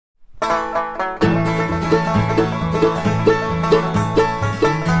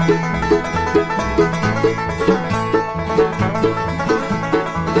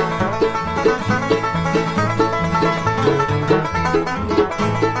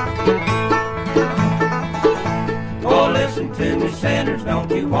Sinners,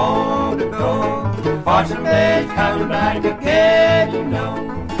 don't you want to go? For somebody's coming back again, you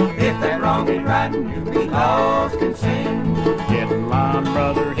know. If that wrong is right and you'll be lost in sin, get in line,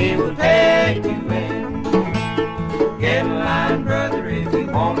 brother, he will take you in. Get in line, brother, if you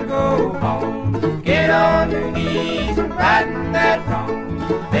want to go home. Get on your knees and righten that wrong,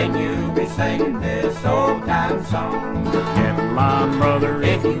 then you'll be singing this old time song. Get in line, brother,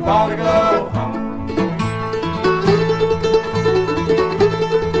 if you want to go home.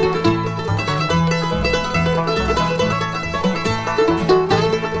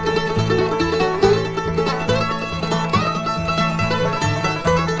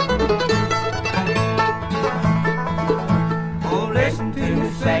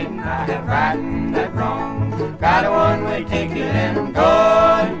 Righting that wrong, got a one-way ticket and I'm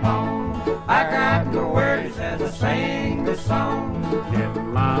going home. I got no worries as I sing this song. Get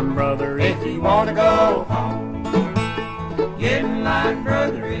in line, brother, if you want to go home. Get in line,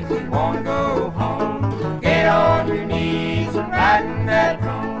 brother, if you want to go home. Get on your knees and righting that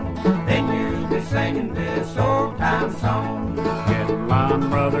wrong, then you'll be singing this old time song. Get in line,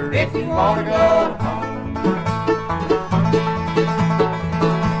 brother, if you want to go home.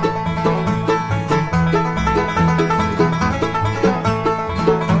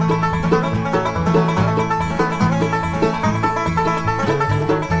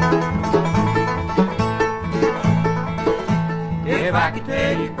 If I could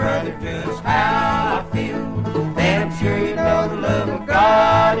tell you, brother, just how I feel, then I'm sure you know the love of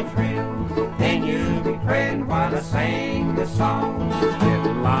God is real. Then you'll be praying while I sing this song. Get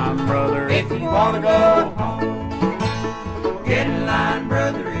in line, brother, if you want to go home. Get in line,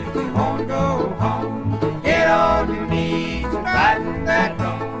 brother, if you want to go home. Get on your knees and righten that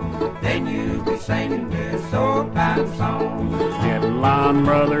wrong, then you'll be singing this old time song. Get in line,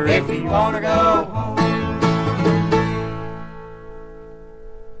 brother, if you want to go home.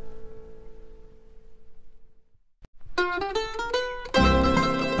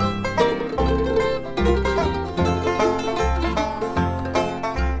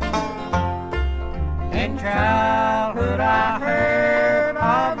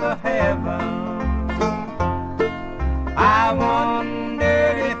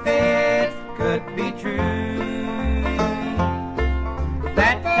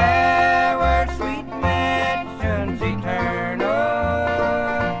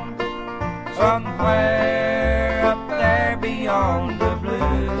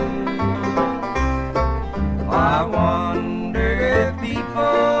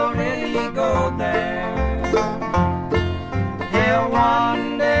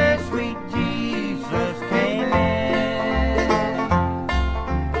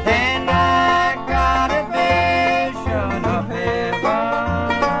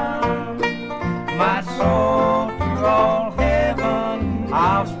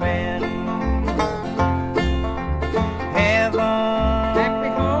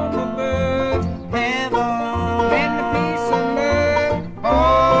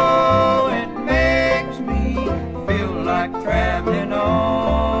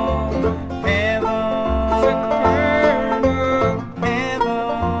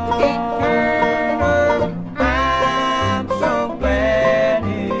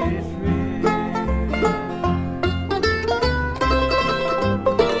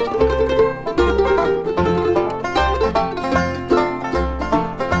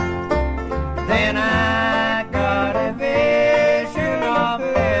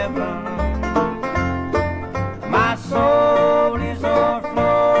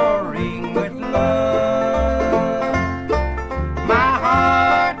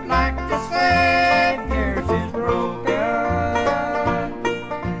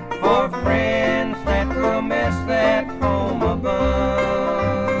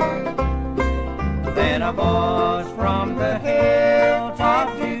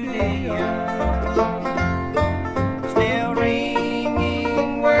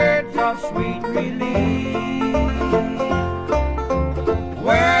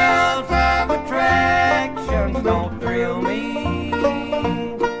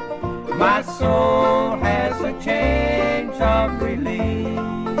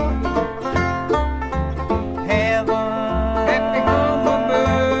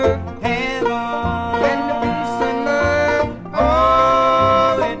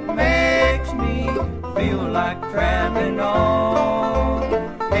 Feel like traveling on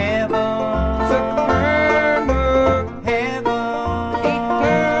heaven.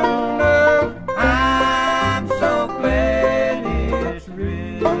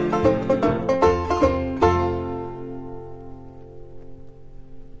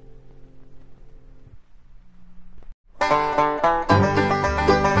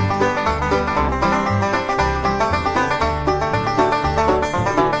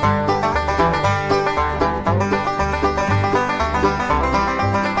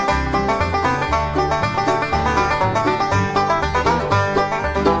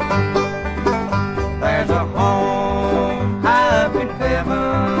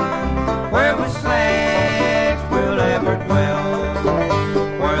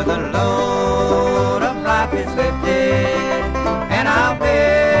 where the load of life is lifted, and I'll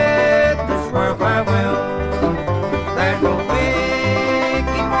bid this world farewell. There's no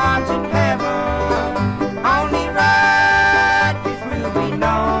wicked ones in heaven, only righteous will be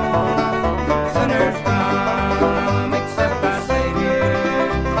known. Sinners come, accept our Savior,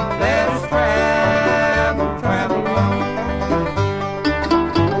 let us travel on.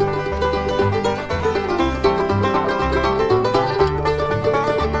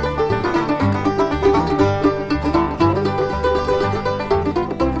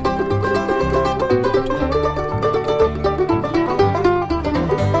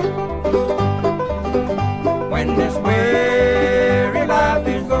 When this weary life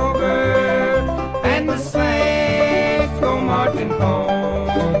is over and the saints go marching home,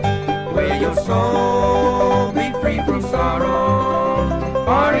 will your soul be free from sorrow,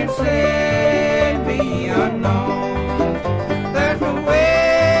 or in sin be unknown? There's no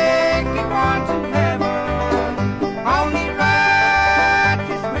wicked ones in heaven, only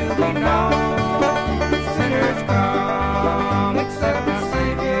righteous will be known. Sinners come, accept the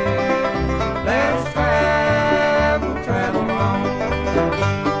Savior, let us travel on.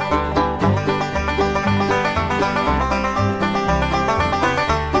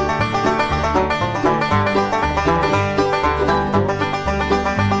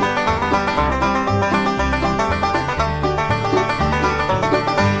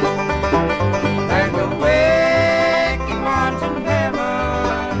 There's no wicked ones in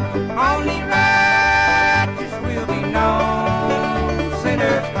heaven, only righteous will be known.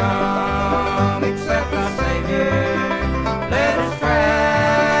 Sinners come, accept our Savior, let us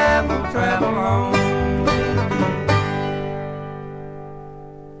travel on.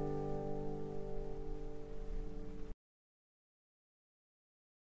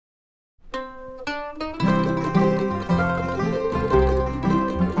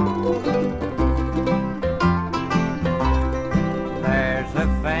 There's a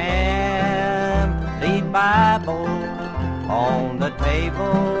family Bible on the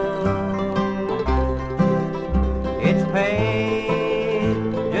table. It's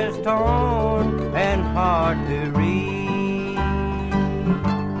pages torn and hard to read,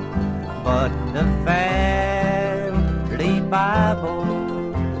 but the family Bible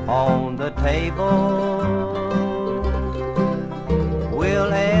on the table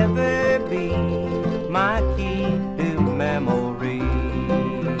will ever be my key to memory.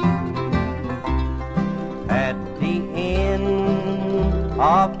 At the end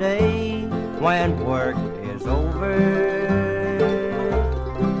of day, when work is over,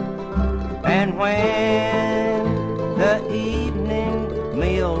 and when the evening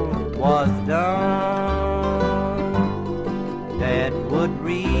meal was done, Dad would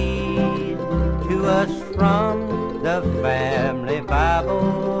read to us from the family Bible,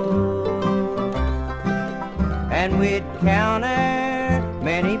 and we'd count our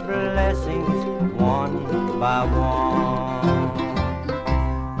many blessings one by one.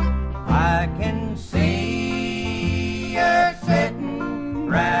 I can see her sitting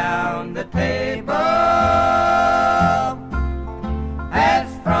round the table, as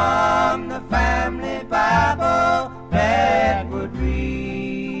from the family Bible Dad would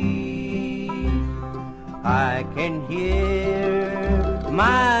read. I can hear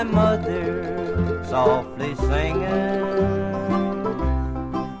my mother softly singing,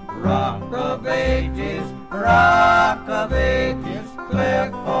 Rock of Ages,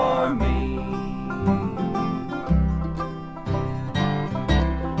 cleft for me.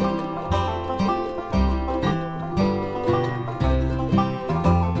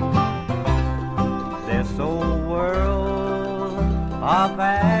 This old world of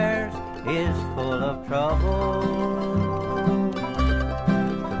ours is full of trouble.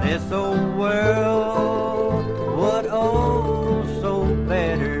 This old world would oh so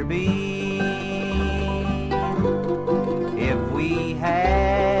better be if we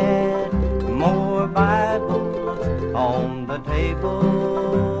had more Bibles on the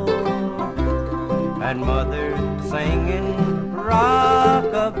table, and Mother singing Rock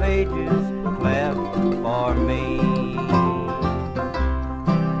of Ages cleft for me.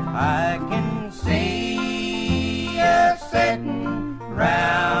 I can see us sitting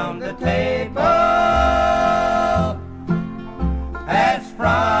round the table, as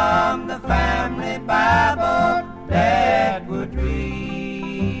from the family Bible Dad would read.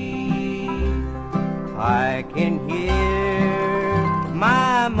 I can hear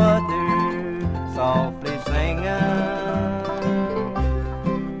my mother softly singing,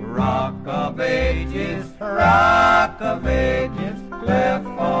 Rock of Ages, cleft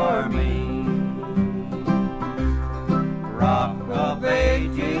for me. Rock of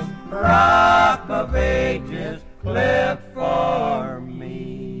Ages, Rock of Ages cleft for me.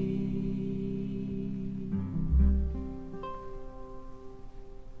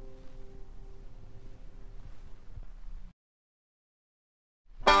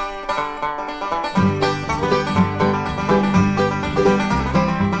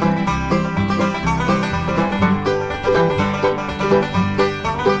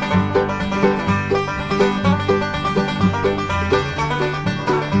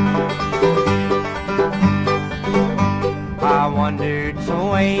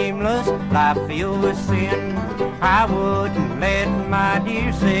 Aimless, life filled with sin, I wouldn't let my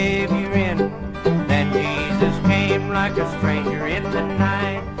dear Savior in. Then Jesus came like a stranger in the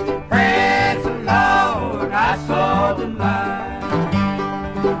night. Praise the Lord, I saw the light.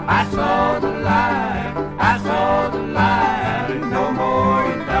 I saw the light, I saw the light. No more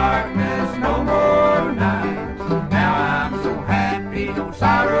in darkness, no more night. Now I'm so happy, no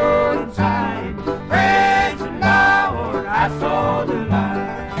sorrow inside. Praise the Lord, I saw the light.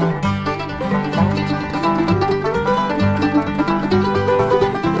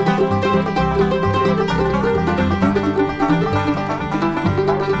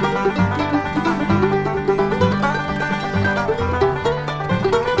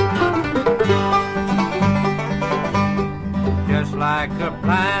 Like a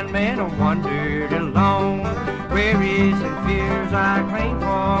blind man, I wandered alone, wearies and fears I claimed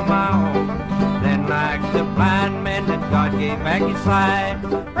for my own. Then like the blind man that God gave back his sight,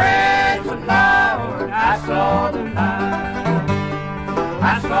 praise the Lord, I saw the light.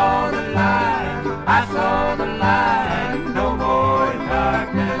 I saw the light, I saw the light. No more in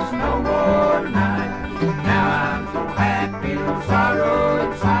darkness, no more night. Now I'm so happy, no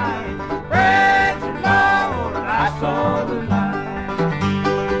sorrow inside. Praise the Lord, I saw the light.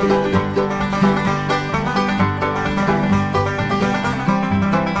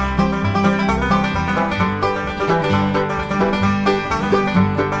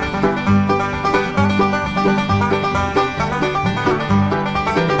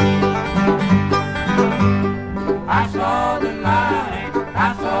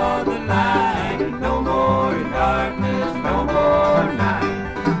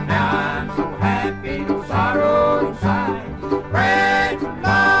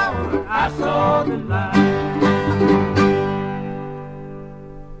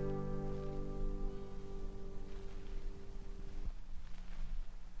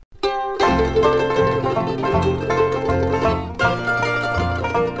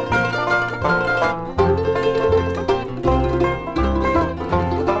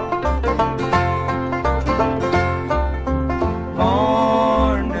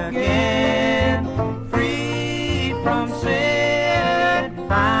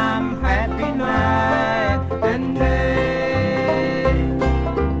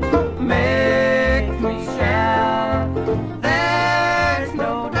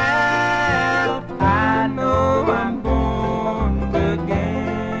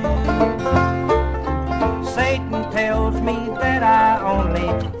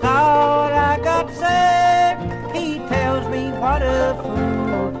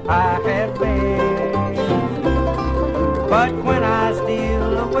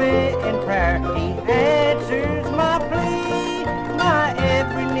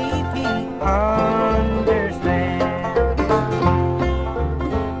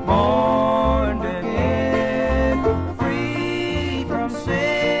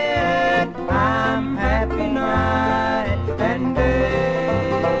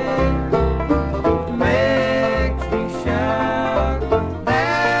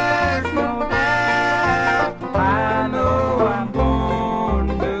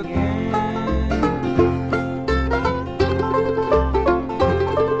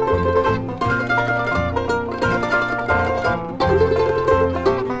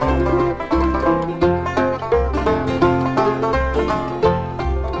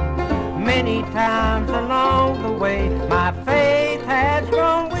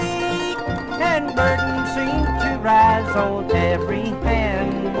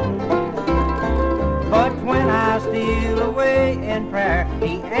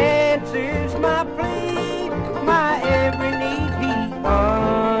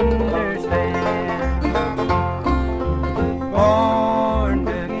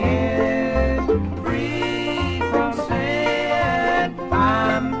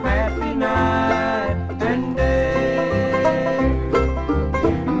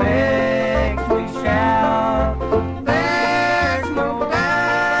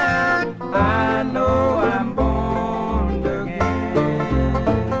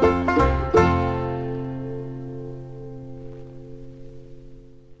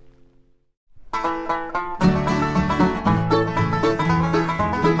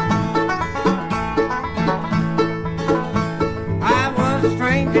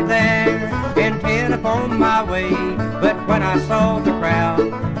 waited there intent upon my way. But when I saw the crowd,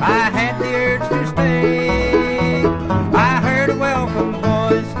 I had the urge to stay. I heard a welcome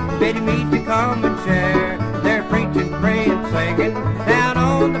voice bidding me to come and share their preaching, praying, singing down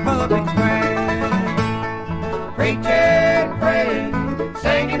on the public square. Preaching, praying,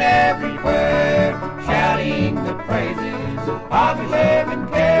 singing everywhere, shouting the praises of His living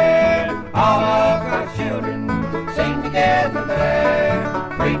care. All of God's children sing together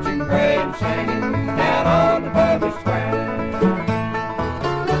there, preaching, praying, singing down on the public square.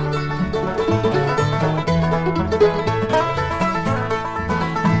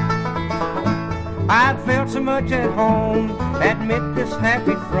 I felt so much at home amid this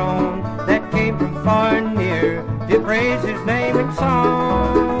happy throng that came from far and near to praise His name in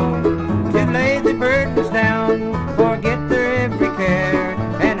song, to lay the burdens down, forget their every care,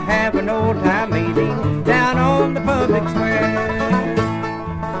 and have an old-time meeting down on the public square.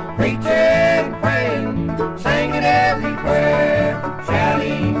 Preaching, praying, singing everywhere,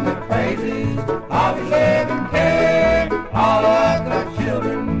 shouting the praises of His living care. All of God's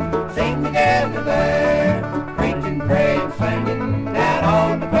children sing together there, preaching, praying, singing down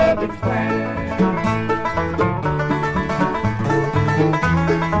on the public square.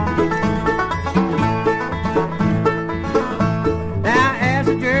 Now as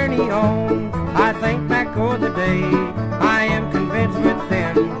I journey on, I think back o'er the day. I am convinced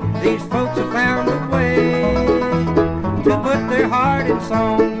within these folks have found a way to put their heart in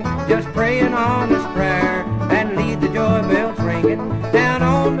song, just pray an honest prayer and leave the joy bells ringing down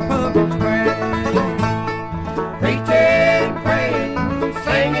on the public square. Preaching, praying,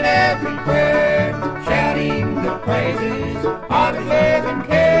 singing everywhere, shouting the praises of His living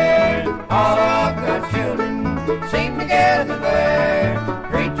care. All of God's children sing together there,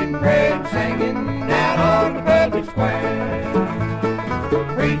 preaching, praying, singing down on the public square.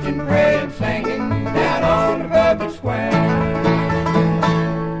 Preaching, praying, singing down on the public square.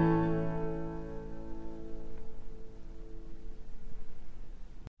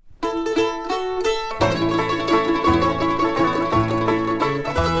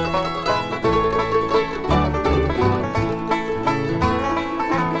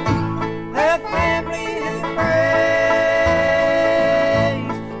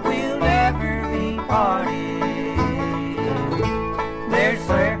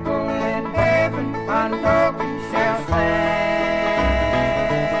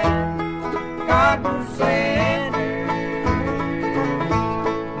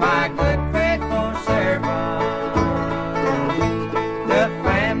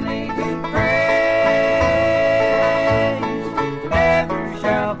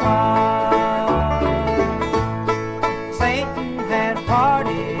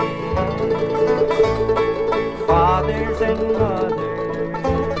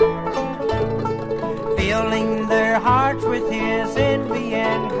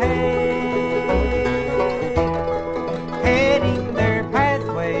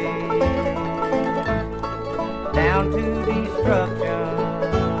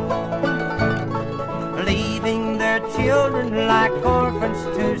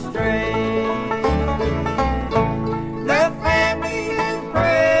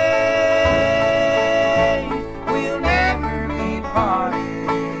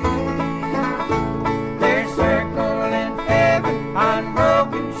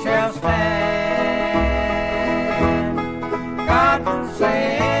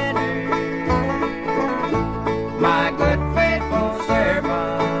 My good faithful servant.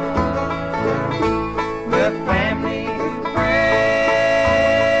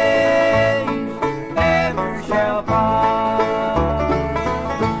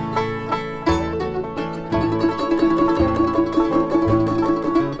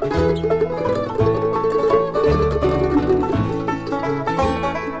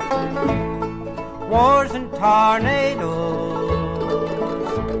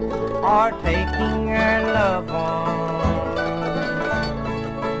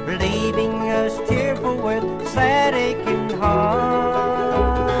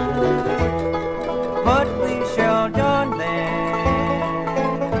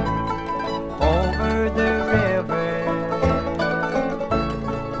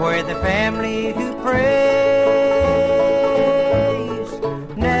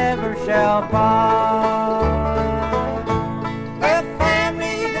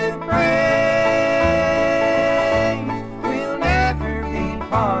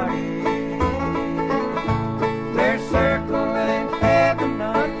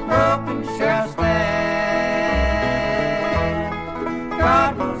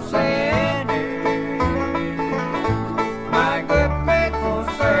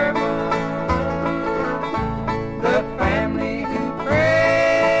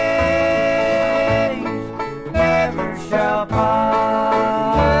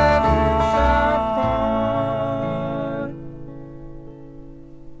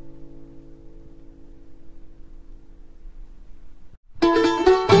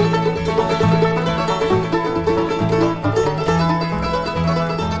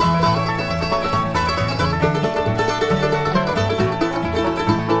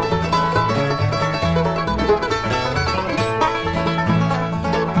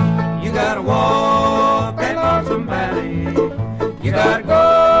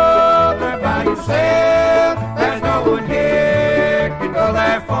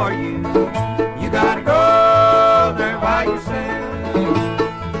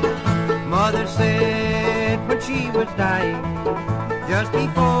 was dying. Just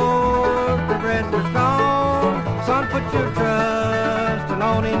before the breath was gone, son, put your trust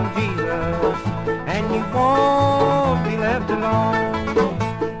alone in Jesus, and you won't be left alone.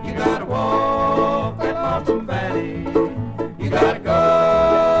 You gotta walk that lonesome valley. You gotta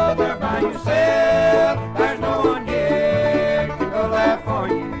go there by yourself. There's no one here can go there for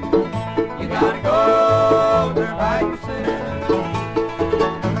you. You gotta go there by yourself.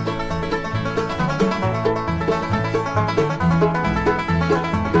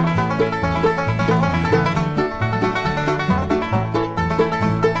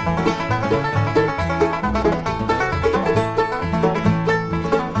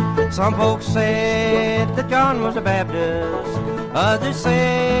 Some folks said that John was a Baptist, others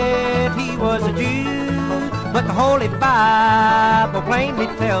said he was a Jew, but the Holy Bible plainly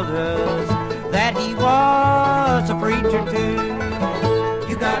tells us that he was a preacher too.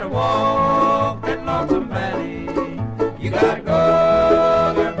 You gotta walk that lonesome valley. You gotta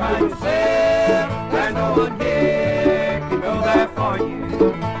go there by yourself. There's no one here can go there for you.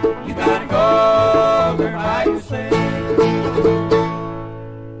 You gotta go there by yourself.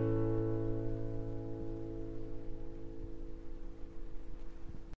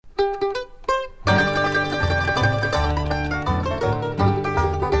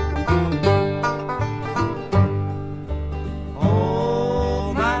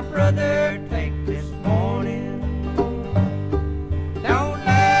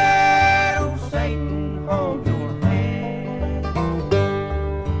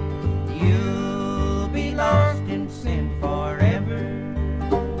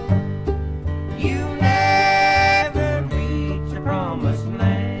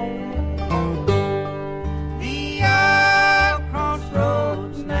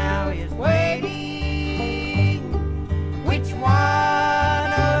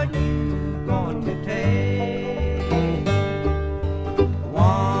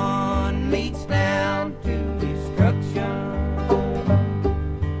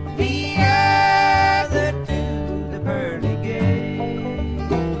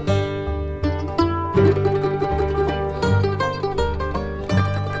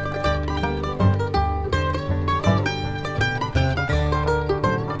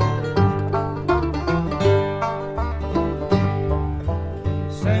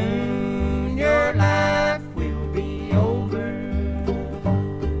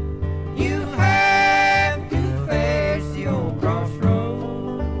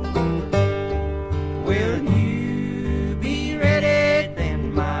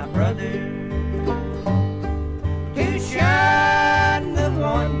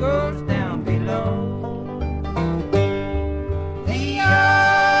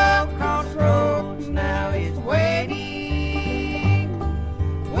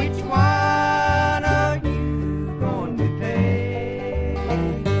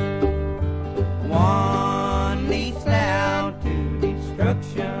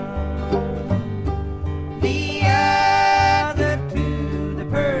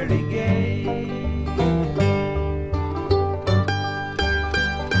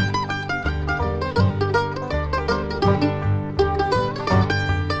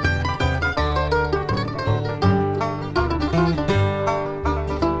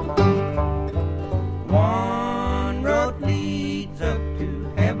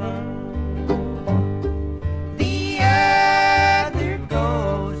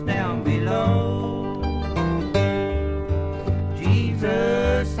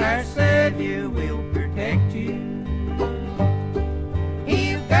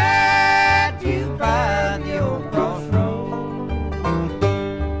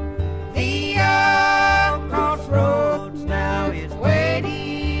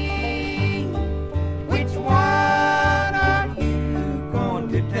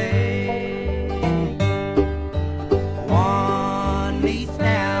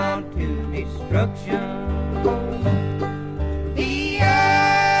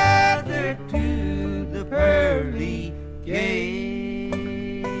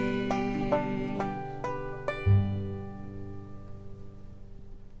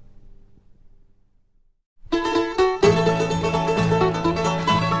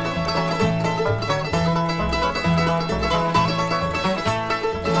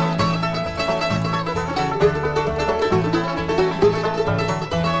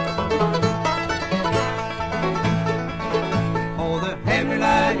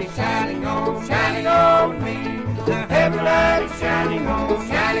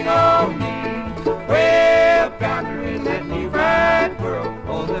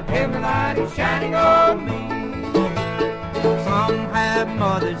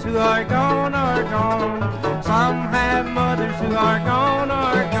 mothers who are gone, are gone. Some have mothers who are gone,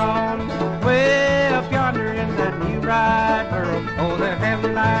 are gone. Way up yonder in that new bride world. Oh, the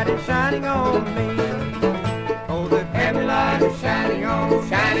heavenly light is shining on me. Oh, the heavenly light is shining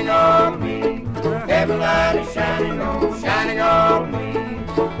on me. The heavenly light is shining on me.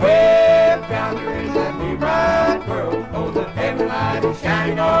 Way up yonder in that new bride world. Oh, the heavenly light is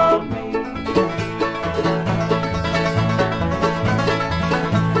shining on me.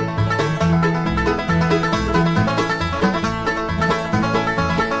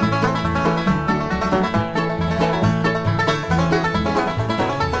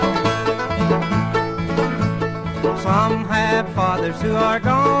 Some have fathers who are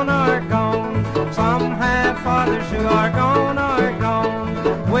gone, are gone. Some have fathers who are gone, are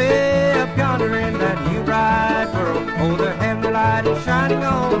gone. Way up yonder in that new bride world. Oh, the heavenly light is shining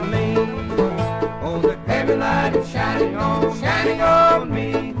on me. Oh, the heavenly light is shining on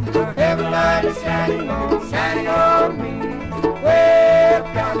me. The heavenly light is shining on me. Way up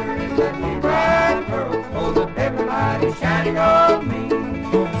yonder in that new bride world. Oh, the heavenly light is shining on me.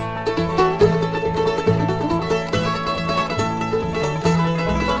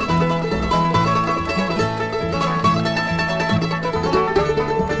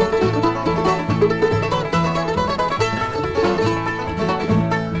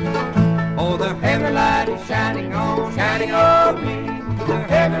 Shining on me. The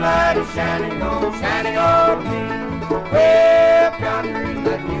heavenly light is shining on me. Way up yonder in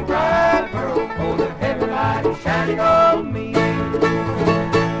that new bride world. Oh, the heavenly light is shining on me.